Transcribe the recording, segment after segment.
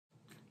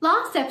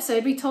Last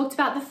episode, we talked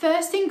about the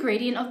first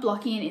ingredient of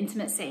blocking an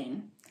intimate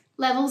scene,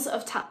 levels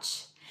of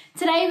touch.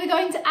 Today, we're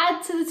going to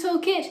add to the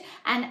toolkit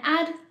and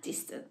add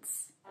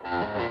distance.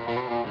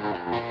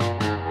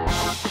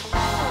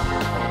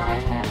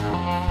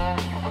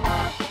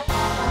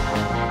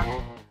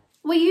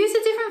 We use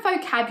a different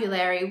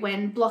vocabulary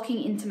when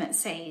blocking intimate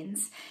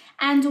scenes,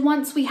 and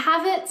once we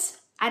have it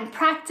and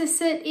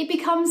practice it, it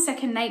becomes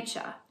second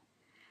nature.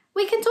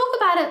 We can talk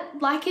about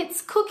it like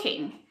it's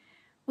cooking.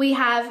 We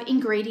have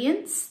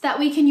ingredients that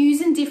we can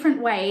use in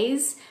different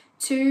ways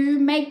to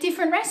make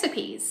different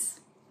recipes.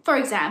 For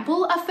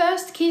example, a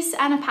first kiss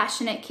and a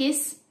passionate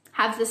kiss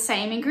have the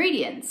same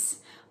ingredients,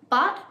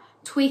 but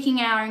tweaking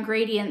our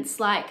ingredients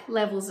like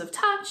levels of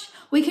touch,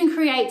 we can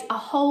create a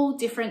whole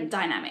different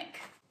dynamic.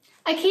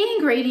 A key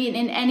ingredient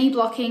in any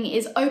blocking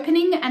is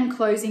opening and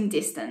closing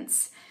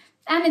distance,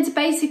 and it's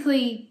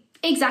basically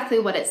exactly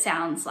what it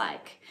sounds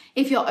like.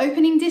 If you're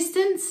opening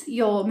distance,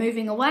 you're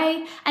moving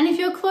away, and if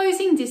you're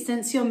closing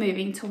distance, you're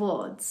moving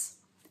towards.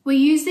 We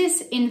use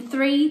this in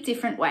 3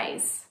 different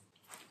ways.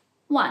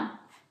 1.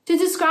 To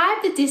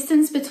describe the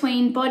distance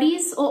between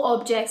bodies or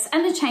objects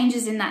and the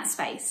changes in that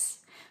space.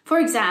 For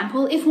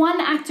example, if one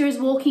actor is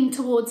walking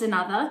towards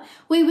another,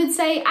 we would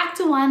say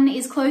actor 1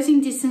 is closing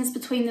distance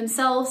between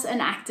themselves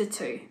and actor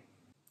 2.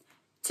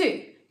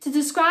 2. To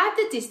describe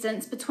the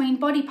distance between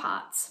body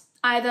parts,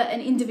 either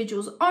an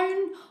individual's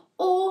own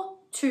or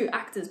 2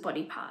 actors'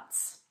 body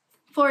parts.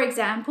 For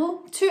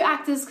example, 2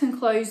 actors can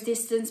close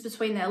distance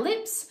between their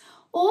lips,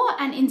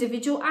 or an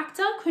individual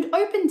actor could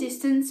open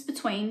distance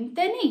between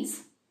their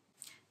knees.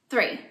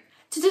 3.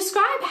 To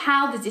describe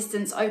how the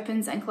distance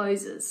opens and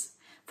closes.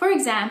 For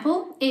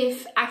example,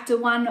 if actor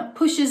 1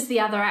 pushes the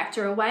other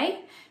actor away,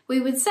 we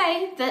would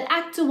say that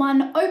actor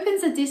 1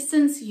 opens a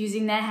distance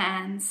using their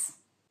hands.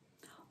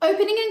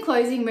 Opening and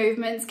closing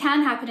movements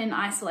can happen in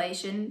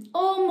isolation,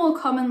 or more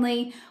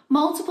commonly,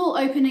 multiple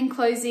open and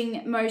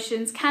closing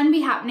motions can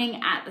be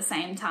happening at the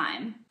same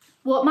time.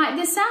 What might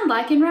this sound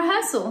like in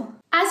rehearsal?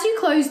 As you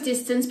close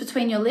distance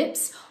between your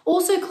lips,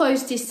 also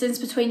close distance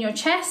between your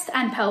chest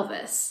and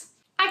pelvis.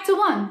 Actor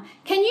 1,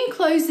 can you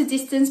close the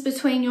distance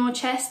between your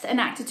chest and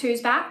actor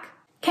 2's back?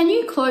 Can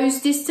you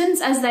close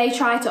distance as they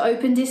try to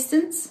open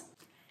distance?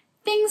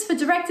 Things for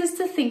directors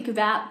to think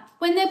about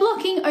when they're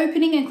blocking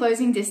opening and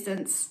closing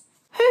distance.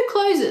 Who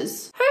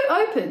closes? Who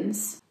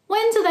opens?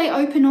 When do they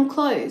open or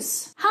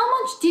close? How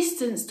much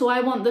distance do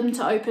I want them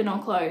to open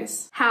or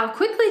close? How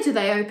quickly do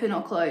they open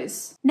or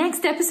close?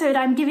 Next episode,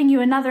 I'm giving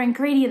you another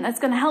ingredient that's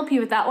going to help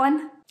you with that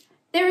one.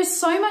 There is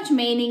so much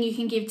meaning you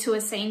can give to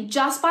a scene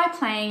just by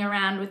playing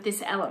around with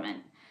this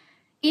element.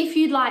 If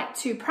you'd like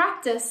to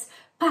practice,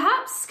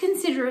 perhaps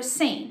consider a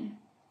scene.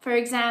 For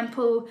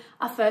example,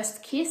 a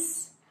first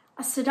kiss,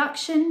 a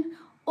seduction,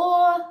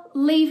 or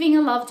leaving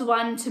a loved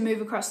one to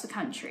move across the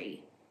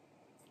country.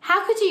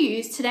 How could you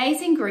use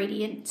today's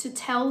ingredient to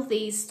tell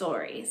these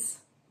stories?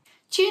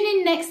 Tune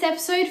in next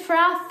episode for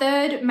our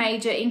 3rd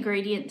major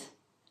ingredient,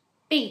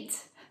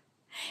 beat.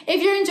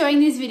 If you're enjoying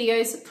these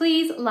videos,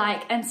 please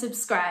like and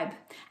subscribe.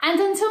 And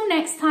until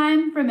next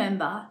time,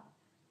 remember,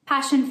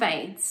 passion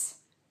fades.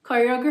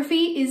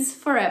 Choreography is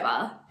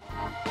forever.